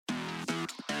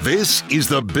This is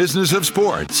the Business of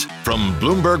Sports from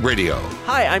Bloomberg Radio.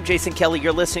 Hi, I'm Jason Kelly.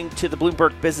 You're listening to the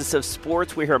Bloomberg Business of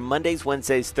Sports. We're here Mondays,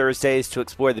 Wednesdays, Thursdays to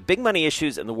explore the big money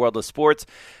issues in the world of sports.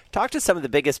 Talk to some of the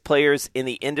biggest players in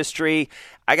the industry.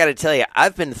 I got to tell you,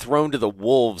 I've been thrown to the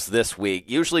wolves this week.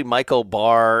 Usually Michael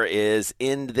Barr is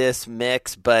in this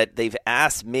mix, but they've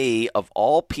asked me, of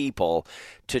all people,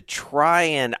 to try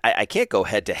and I can't go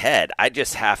head to head. I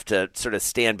just have to sort of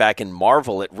stand back and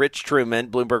marvel at Rich Trueman,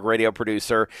 Bloomberg radio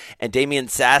producer, and Damian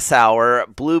Sassower,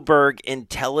 Bloomberg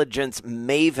intelligence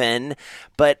maven.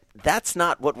 But that's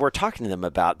not what we're talking to them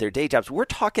about, their day jobs. We're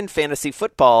talking fantasy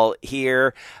football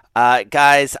here.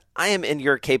 Guys, I am in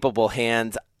your capable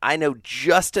hands. I know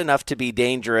just enough to be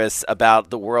dangerous about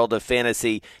the world of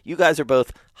fantasy. You guys are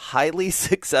both highly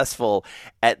successful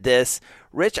at this.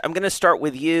 Rich, I'm going to start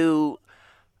with you.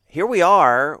 Here we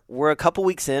are. We're a couple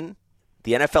weeks in.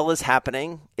 The NFL is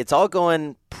happening. It's all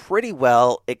going pretty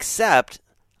well, except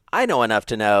I know enough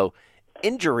to know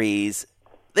injuries,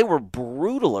 they were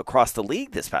brutal across the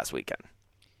league this past weekend.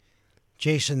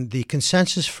 Jason, the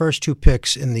consensus first two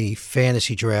picks in the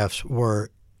fantasy drafts were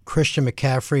Christian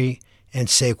McCaffrey and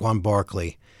Saquon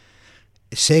Barkley.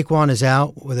 Saquon is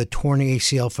out with a torn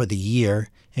ACL for the year,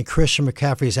 and Christian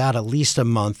McCaffrey is out at least a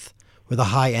month with a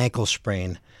high ankle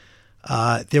sprain.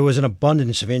 There was an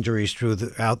abundance of injuries through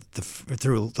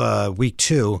week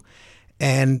two,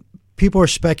 and people are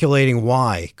speculating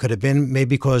why. Could have been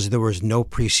maybe because there was no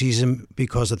preseason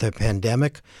because of the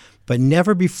pandemic, but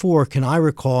never before can I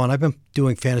recall, and I've been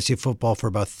doing fantasy football for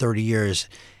about 30 years,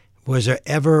 was there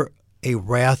ever a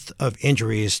raft of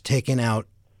injuries taking out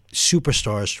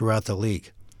superstars throughout the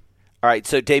league. All right,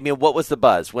 so Damian, what was the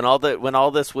buzz when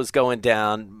all this was going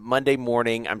down Monday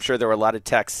morning? I'm sure there were a lot of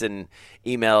texts and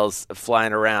emails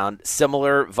flying around.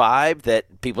 Similar vibe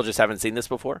that people just haven't seen this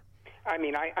before? I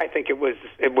mean, I think it was,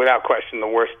 without question, the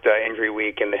worst injury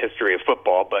week in the history of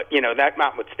football. But, that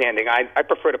notwithstanding, I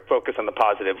prefer to focus on the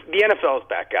positive. The NFL's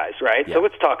back, guys, right? Yeah. So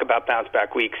let's talk about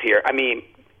bounce-back weeks here. I mean,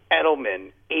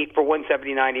 Edelman, 8 for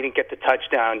 179. He didn't get the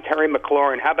touchdown. Terry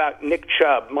McLaurin. How about Nick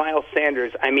Chubb, Miles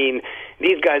Sanders? I mean,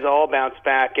 these guys all bounced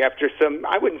back after some,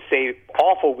 I wouldn't say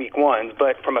awful week ones,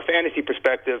 but from a fantasy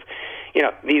perspective,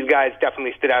 these guys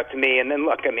definitely stood out to me. And then,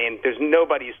 look, I mean, there's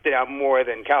nobody who stood out more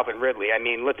than Calvin Ridley. I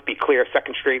mean, let's be clear,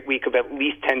 second straight week of at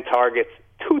least 10 targets,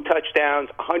 2 touchdowns,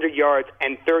 100 yards,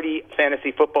 and 30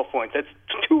 fantasy football points. That's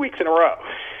 2 weeks in a row.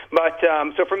 But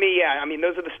so for me, yeah, I mean,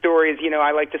 those are the stories.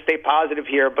 I like to stay positive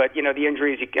here, but, the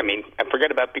injuries, I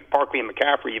forget about Barkley and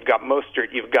McCaffrey. You've got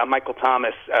Mostert, you've got Michael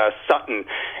Thomas, Sutton,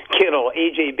 Kittle,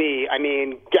 AJB. I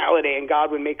mean, Galladay and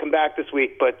Godwin may come back this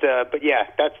week, but yeah,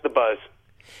 that's the buzz.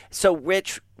 So,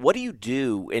 Rich, what do you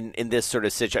do in this sort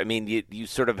of situation? I mean, you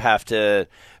sort of have to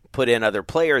put in other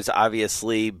players,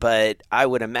 obviously, but I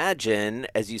would imagine,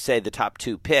 as you say, the top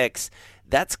 2 picks,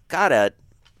 that's got to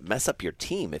mess up your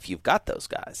team if you've got those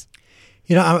guys.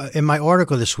 In my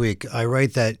article this week, I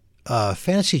write that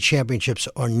fantasy championships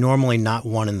are normally not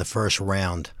won in the first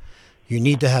round. You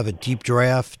need to have a deep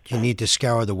draft. You need to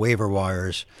scour the waiver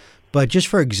wires. But just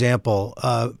for example,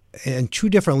 in 2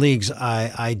 different leagues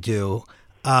I do,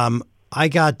 I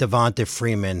got Devonta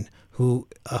Freeman, who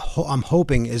I'm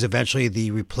hoping is eventually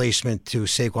the replacement to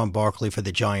Saquon Barkley for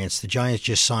the Giants. The Giants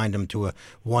just signed him to a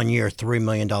 1-year, $3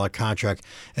 million contract.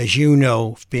 As you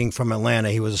know, being from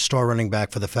Atlanta, he was a star running back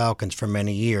for the Falcons for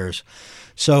many years.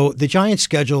 So the Giants'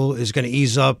 schedule is going to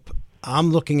ease up.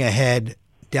 I'm looking ahead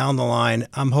down the line.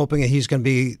 I'm hoping that he's going to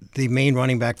be the main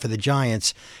running back for the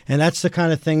Giants. And that's the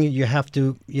kind of thing you have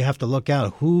to look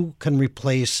out. Who can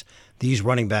replace these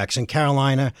running backs? In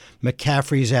Carolina,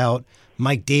 McCaffrey's out.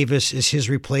 Mike Davis is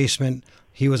his replacement.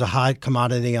 He was a hot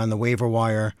commodity on the waiver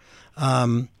wire.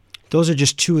 Those are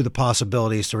just 2 of the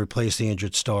possibilities to replace the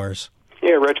injured stars.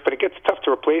 Yeah, Rich, but it gets tough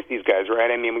to replace these guys, right?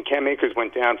 I mean, when Cam Akers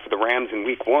went down for the Rams in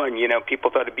week 1,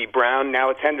 people thought it'd be Brown. Now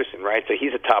it's Henderson, right? So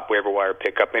he's a top waiver wire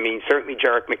pickup. I mean, certainly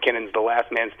Jerick McKinnon's the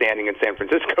last man standing in San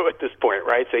Francisco at this point,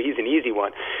 right? So he's an easy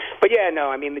one. But yeah, no,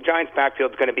 I mean, the Giants'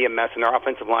 backfield's going to be a mess, and our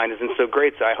offensive line isn't so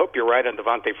great. So I hope you're right on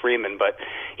Devonta Freeman. But,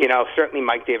 certainly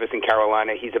Mike Davis in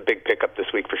Carolina, he's a big pickup this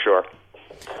week for sure.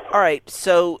 All right,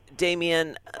 so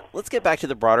Damian, let's get back to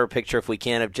the broader picture, if we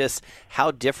can, of just how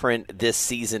different this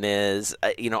season is.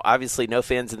 Obviously no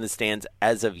fans in the stands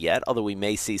as of yet, although we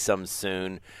may see some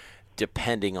soon,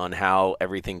 depending on how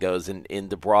everything goes in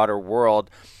the broader world.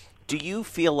 Do you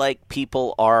feel like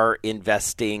people are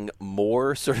investing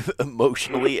more sort of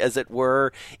emotionally, as it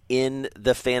were, in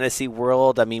the fantasy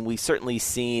world? I mean, we've certainly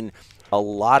seen a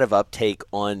lot of uptake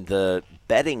on the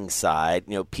betting side,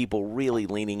 people really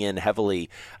leaning in heavily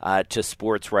to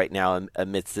sports right now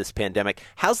amidst this pandemic.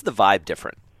 How's the vibe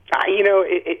different?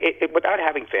 Without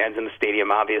having fans in the stadium,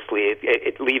 obviously,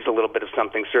 it leaves a little bit of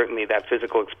something. Certainly, that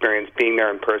physical experience, being there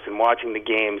in person, watching the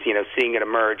games, seeing it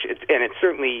emerge, and it's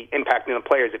certainly impacting the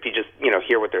players if you just,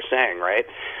 hear what they're saying, right?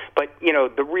 But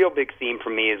the real big theme for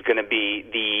me is going to be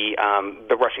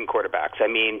the rushing quarterbacks. I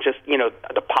mean, just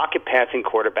the pocket passing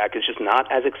quarterback is just not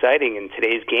as exciting in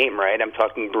today's game, right? I'm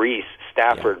talking Brees,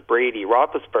 Stafford, Brady,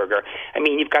 Roethlisberger. I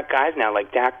mean, you've got guys now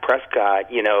like Dak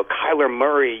Prescott, Kyler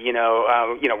Murray,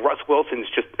 Russ Wilson's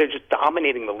they're just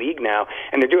dominating the league now,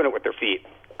 and they're doing it with their feet.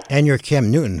 And you're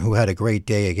Cam Newton, who had a great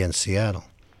day against Seattle.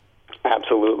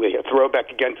 Absolutely. A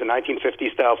throwback against the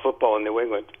 1950s-style football in New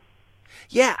England.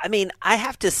 Yeah, I mean, I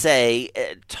have to say,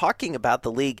 talking about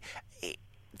the league,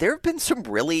 there have been some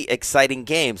really exciting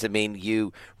games. I mean,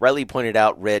 you rightly pointed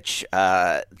out, Rich,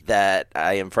 that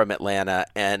I am from Atlanta.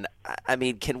 And, I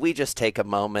mean, can we just take a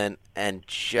moment and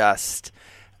just,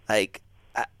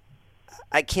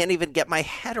 I can't even get my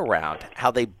head around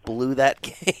how they blew that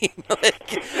game.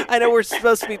 I know we're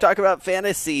supposed to be talking about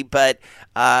fantasy, but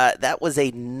that was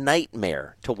a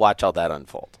nightmare to watch all that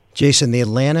unfold. Jason, the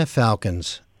Atlanta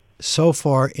Falcons, so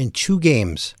far in 2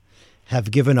 games,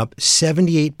 have given up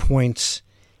 78 points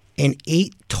and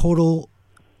 8 total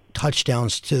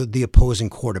touchdowns to the opposing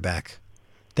quarterback.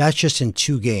 That's just in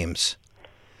 2 games.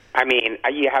 I mean,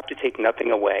 you have to take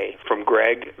nothing away from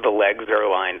Greg the Leg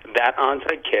Zuerlein. That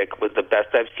onside kick was the best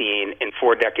I've seen in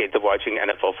 4 decades of watching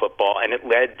NFL football, and it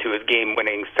led to his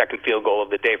game-winning second field goal of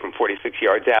the day from 46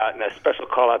 yards out, and a special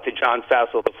call-out to John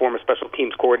Fassel, the former special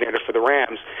teams coordinator for the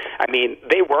Rams. I mean,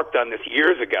 they worked on this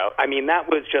years ago. I mean, that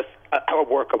was just a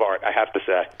work of art, I have to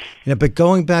say. Yeah, but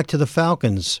going back to the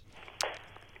Falcons,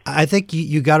 I think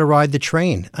you got to ride the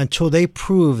train until they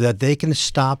prove that they can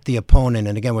stop the opponent.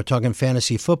 And again, we're talking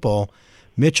fantasy football.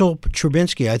 Mitchell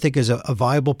Trubisky, I think, is a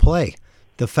viable play.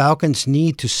 The Falcons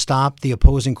need to stop the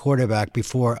opposing quarterback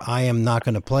before I am not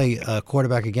going to play a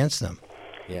quarterback against them.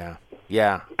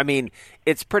 Yeah. I mean,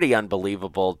 it's pretty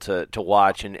unbelievable to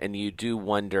watch, and you do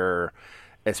wonder,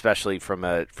 especially from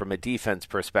a defense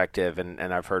perspective,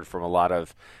 and I've heard from a lot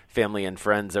of family and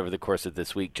friends over the course of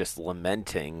this week just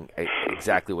lamenting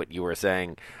exactly what you were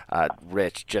saying,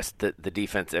 Rich, just the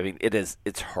defense. I mean,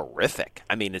 it's horrific.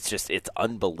 I mean, it's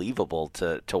unbelievable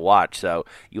to watch. So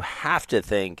you have to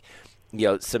think,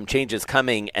 some changes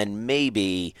coming, and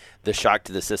maybe the shock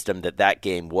to the system that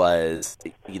game was,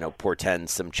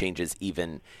 portends some changes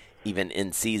even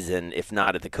in season, if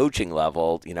not at the coaching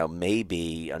level,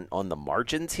 maybe on the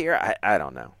margins here. I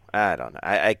don't know.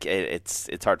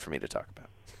 It's hard for me to talk about.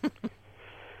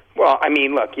 Well, I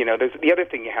mean, look, there's the other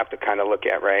thing you have to kind of look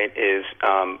at, right, is,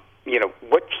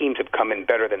 what teams have come in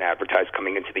better than advertised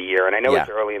coming into the year. And I know it's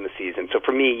early in the season. So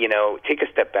for me, take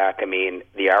a step back. I mean,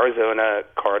 the Arizona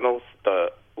Cardinals,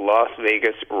 the Las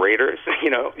Vegas Raiders,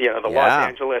 the Los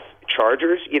Angeles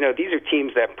Chargers, these are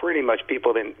teams that pretty much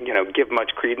people didn't, give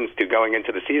much credence to going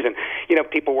into the season.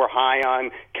 People were high on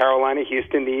Carolina,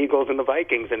 Houston, the Eagles, and the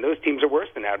Vikings, and those teams are worse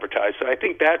than advertised. So I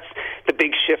think that's the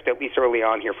big shift, at least early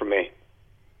on here for me.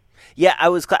 Yeah,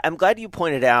 I'm glad you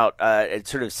pointed out,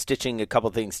 sort of stitching a couple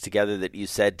things together that you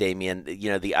said, Damian,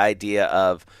 the idea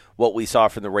of what we saw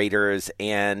from the Raiders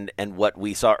and what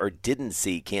we saw or didn't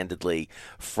see, candidly,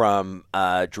 from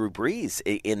Drew Brees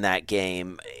in that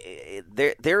game.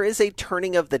 There is a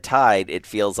turning of the tide, it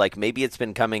feels like. Maybe it's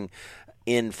been coming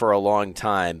in for a long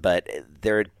time, but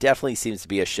there definitely seems to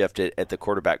be a shift at the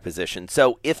quarterback position.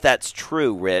 So if that's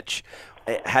true, Rich,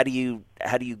 how do you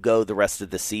go the rest of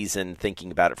the season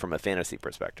thinking about it from a fantasy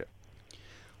perspective?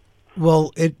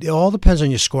 Well, it all depends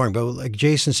on your scoring, but like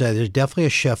Jason said, there's definitely a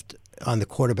shift on the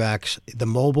quarterbacks, the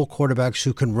mobile quarterbacks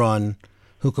who can run,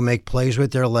 who can make plays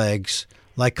with their legs,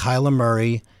 like Kyler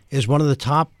Murray is one of the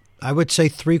top, I would say,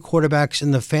 3 quarterbacks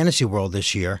in the fantasy world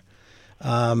this year.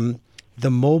 The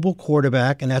mobile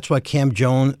quarterback, and that's why Cam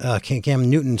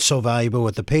Newton's so valuable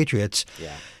with the Patriots.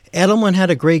 Yeah. Edelman had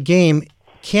a great game.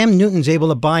 Cam Newton's able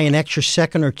to buy an extra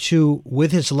second or two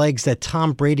with his legs that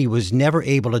Tom Brady was never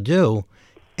able to do.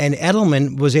 And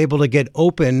Edelman was able to get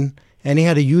open, and he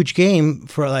had a huge game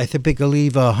for, I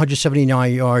believe,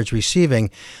 179 yards receiving.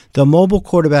 The mobile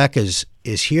quarterback is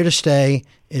here to stay.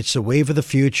 It's the wave of the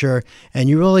future. And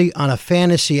you really, on a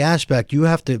fantasy aspect, you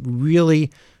have to really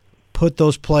put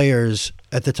those players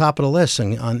at the top of the list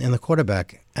in the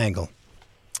quarterback angle.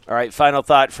 All right, final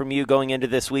thought from you going into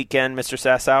this weekend, Mr.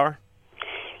 Sassower?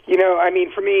 I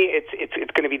mean, for me,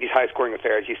 it's going to be these high-scoring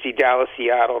affairs. You see Dallas,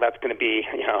 Seattle, that's going to be,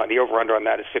 the over-under on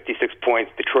that is 56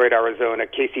 points. Detroit, Arizona,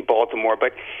 KC, Baltimore.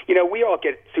 But, we all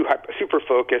get super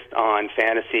focused on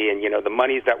fantasy and, the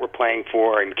monies that we're playing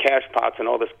for and cash pots and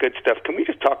all this good stuff. Can we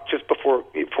just talk just for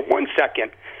 1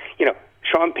 second,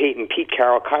 Sean Payton, Pete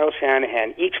Carroll, Kyle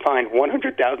Shanahan each fined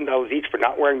 $100,000 each for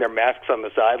not wearing their masks on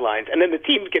the sidelines, and then the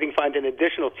team's getting fined an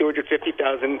additional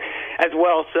 $250,000 as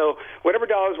well. So whatever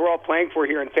dollars we're all playing for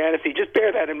here in fantasy, just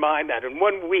bear that in mind. That in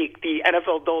 1 week the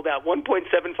NFL doled out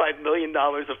 $1.75 million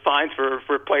of fines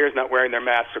for players not wearing their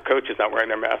masks or coaches not wearing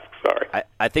their masks. Sorry.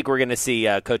 I think we're going to see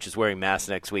coaches wearing masks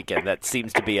next weekend. That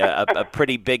seems to be a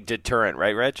pretty big deterrent,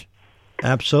 right, Rich?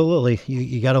 Absolutely.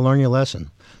 You got to learn your lesson.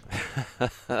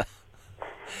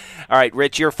 All right,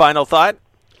 Rich, your final thought?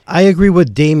 I agree with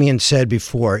what Damian said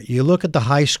before. You look at the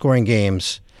high-scoring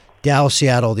games. Dallas,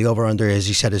 Seattle, the over-under, as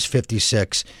he said, is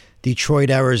 56. Detroit,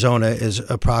 Arizona is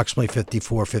approximately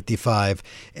 54, 55.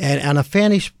 And on a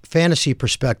fantasy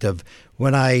perspective,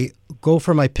 when I go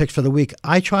for my picks for the week,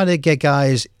 I try to get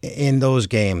guys in those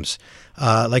games.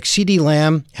 Like C.D.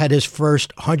 Lamb had his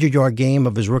first 100-yard game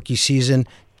of his rookie season,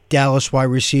 Dallas wide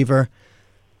receiver.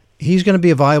 He's going to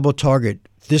be a viable target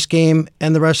this game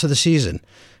and the rest of the season.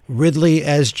 Ridley,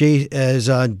 as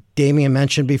Damian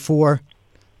mentioned before,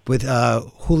 with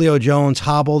Julio Jones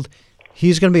hobbled,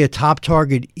 he's going to be a top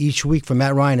target each week for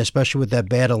Matt Ryan, especially with that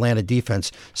bad Atlanta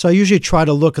defense. So I usually try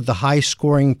to look at the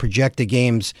high-scoring projected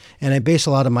games, and I base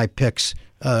a lot of my picks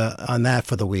on that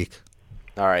for the week.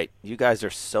 All right. You guys are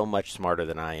so much smarter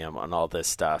than I am on all this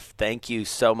stuff. Thank you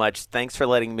so much. Thanks for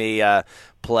letting me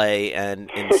play and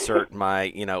insert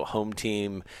my, home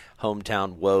team,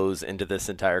 hometown woes into this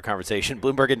entire conversation.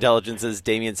 Bloomberg Intelligence's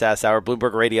Damian Sassower,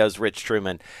 Bloomberg Radio's Rich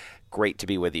Trueman. Great to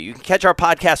be with you. You can catch our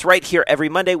podcast right here every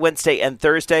Monday, Wednesday, and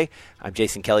Thursday. I'm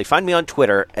Jason Kelly. Find me on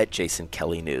Twitter at Jason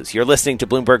Kelly News. You're listening to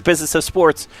Bloomberg Business of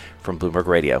Sports from Bloomberg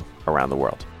Radio around the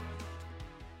world.